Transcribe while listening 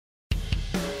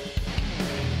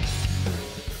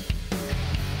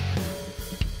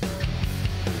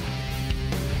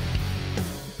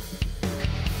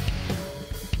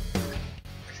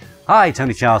Hi,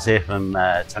 Tony Charles here from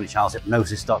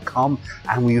TonyCharlesHypnosis.com,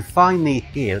 and you find me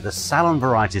here at the Salon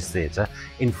Varieties Theatre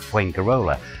in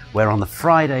Fuengirola, where on the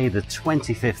Friday the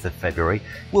 25th of February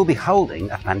we'll be holding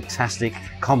a fantastic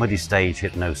comedy stage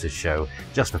hypnosis show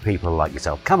just for people like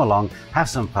yourself. Come along, have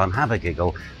some fun, have a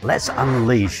giggle, let's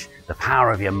unleash the power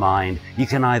of your mind. You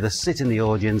can either sit in the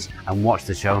audience and watch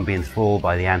the show and be enthralled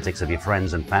by the antics of your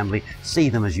friends and family, see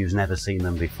them as you've never seen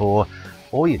them before,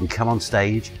 or you can come on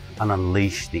stage and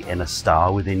unleash the inner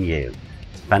star within you.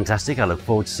 Fantastic. I look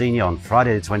forward to seeing you on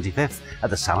Friday the 25th at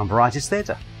the Salon Varieties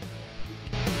Theatre.